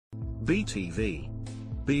BTV.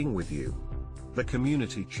 Being with you. The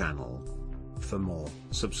community channel. For more,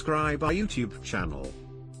 subscribe our YouTube channel.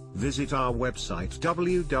 Visit our website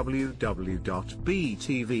www.btv.in,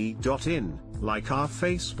 like our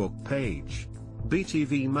Facebook page.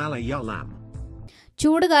 BTV Malayalam.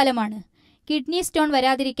 ചൂടുകാലമാണ്. Kidney stone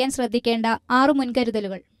വരാതിരിക്കാൻ ശ്രദ്ധിക്കേണ്ട 6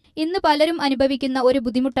 മുൻകരുതലുകൾ. ഇന്ന് പലരും അനുഭവിക്കുന്ന ഒരു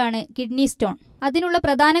ബുദ്ധിമുട്ടാണ് kidney stone. അതിനുള്ള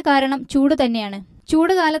പ്രധാന കാരണം ചൂട് തന്നെയാണ്.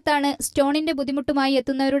 ചൂടുകാലത്താണ് സ്റ്റോണിന്റെ ബുദ്ധിമുട്ടുമായി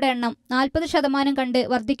എത്തുന്നവരുടെ എണ്ണം 40% കണ്ട്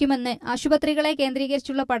വർദ്ധിക്കുമെന്ന് ആശുപത്രികളെ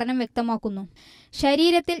കേന്ദ്രീകരിച്ചുള്ള പഠനം വ്യക്തമാക്കുന്നു.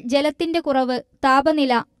 ശരീരത്തിൽ ജലത്തിന്റെ കുറവ്,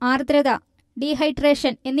 താപനില, ആർദ്രത,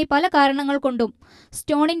 ഡീഹൈഡ്രേഷൻ എന്നീ പല കാരണങ്ങൾ കൊണ്ടും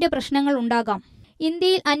സ്റ്റോണിന്റെ പ്രശ്നങ്ങൾ ഉണ്ടാകാം.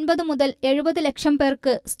 ഇന്ത്യയിൽ 50 മുതൽ 70 ലക്ഷം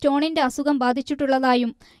പേർക്ക് സ്റ്റോണിന്റെ അസുഖം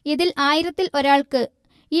ബാധിച്ചിട്ടുള്ളതായും ഇതിൽ 1000-ൽ ഒരാൾക്ക്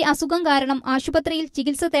ഈ അസുഖം കാരണം ആശുപത്രിയിൽ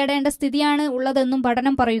ചികിത്സ തേടേണ്ട സ്ഥിതിയാണ് ഉള്ളതെന്നും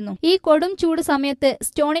പഠനം പറയുന്നു. ഈ കൊടും ചൂട് സമയത്ത്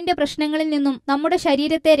സ്റ്റോണിന്റെ പ്രശ്നങ്ങളിൽ നിന്നും നമ്മുടെ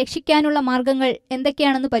ശരീരത്തെ രക്ഷിക്കാനുള്ള മാർഗങ്ങൾ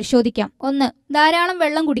എന്തൊക്കെയാണെന്ന് പരിശോധിക്കാം. 1. ധാരാളം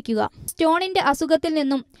വെള്ളം കുടിക്കുക. സ്റ്റോണിന്റെ അസുഖത്തിൽ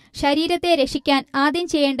നിന്നും ശരീരത്തെ രക്ഷിക്കാൻ ആദ്യം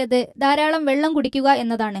ചെയ്യേണ്ടത് ധാരാളം വെള്ളം കുടിക്കുക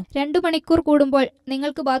എന്നതാണ്. 2 മണിക്കൂർ കൂടുമ്പോൾ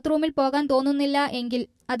നിങ്ങൾക്ക് ബാത്റൂമിൽ പോകാൻ തോന്നുന്നില്ല എങ്കിൽ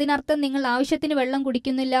അതിനർത്ഥം നിങ്ങൾ ആവശ്യത്തിന് വെള്ളം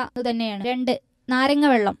കുടിക്കുന്നില്ല എന്ന് തന്നെയാണ്. 2. നാരങ്ങ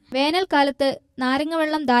വെള്ളം. വേനൽക്കാലത്ത് നാരങ്ങ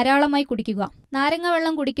വെള്ളം ധാരാളമായി കുടിക്കുക. നാരങ്ങ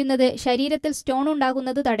വെള്ളം കുടിക്കുന്നത് ശരീരത്തിൽ സ്റ്റോൺ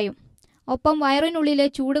ഉണ്ടാകുന്നത് തടയും. ഒപ്പം വയറിനുള്ളിലെ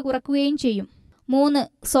ചൂട് കുറയ്ക്കുകയും ചെയ്യും. 3.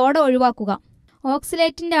 സോഡ ഒഴിവാക്കുക.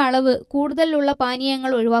 ഓക്സലേറ്റിന്റെ അളവ് കൂടുതലുള്ള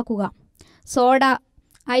പാനീയങ്ങൾ ഒഴിവാക്കുക. Soda,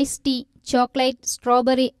 ice tea, chocolate,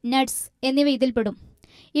 strawberry, nuts എന്നിവ ഇതിൽപ്പെടും.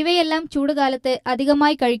 ഇവയെല്ലാം ചൂടുകാലത്ത്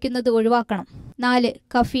അധികമായി കഴിക്കുന്നത് ഒഴിവാക്കണം. 4.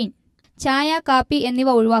 കഫീൻ. ചായ, കാപ്പി എന്നിവ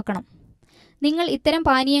ഒഴിവാക്കണം. നിങ്ങൾ ഇത്തരം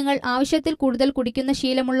പാനീയങ്ങൾ ആവശ്യത്തിൽ കൂടുതൽ കുടിക്കുന്ന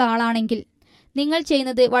ശീലമുള്ള ആളാണെങ്കിൽ നിങ്ങൾ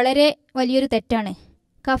ചെയ്യുന്നത് വളരെ വലിയൊരു തെറ്റാണ്.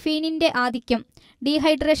 കഫീനിന്റെ ആധിക്യം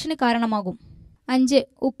ഡീഹൈഡ്രേഷന് കാരണമാകും. 5.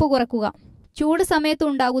 ഉപ്പ് കുറയ്ക്കുക. ചൂട് സമയത്ത്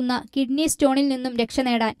ഉണ്ടാകുന്ന കിഡ്നി സ്റ്റോണിൽ നിന്നും രക്ഷ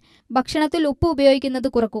നേടാൻ ഭക്ഷണത്തിൽ ഉപ്പ് ഉപയോഗിക്കുന്നത്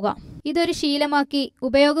കുറയ്ക്കുക. ഇതൊരു ശീലമാക്കി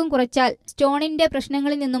ഉപയോഗം കുറച്ചാൽ സ്റ്റോണിന്റെ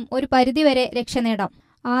പ്രശ്നങ്ങളിൽ നിന്നും ഒരു പരിധിവരെ രക്ഷ നേടാം.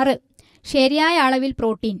 6. ശരിയായ അളവിൽ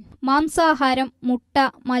പ്രോട്ടീൻ. മാംസാഹാരം, മുട്ട,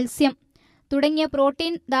 മത്സ്യം തുടങ്ങിയ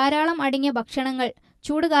പ്രോട്ടീൻ ധാരാളം അടങ്ങിയ ഭക്ഷണങ്ങൾ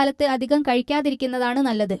ചൂടുകാലത്ത് അധികം കഴിക്കാതിരിക്കുന്നതാണ്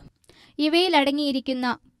നല്ലത്. ഇവയിൽ അടങ്ങിയിരിക്കുന്ന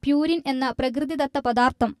പ്യൂരിൻ എന്ന പ്രകൃതിദത്ത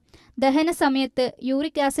പദാർത്ഥം ദഹന സമയത്ത്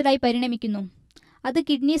യൂറിക് ആസിഡായി പരിണമിക്കുന്നു. അത്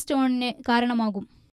കിഡ്നി സ്റ്റോണിന് കാരണമാകും.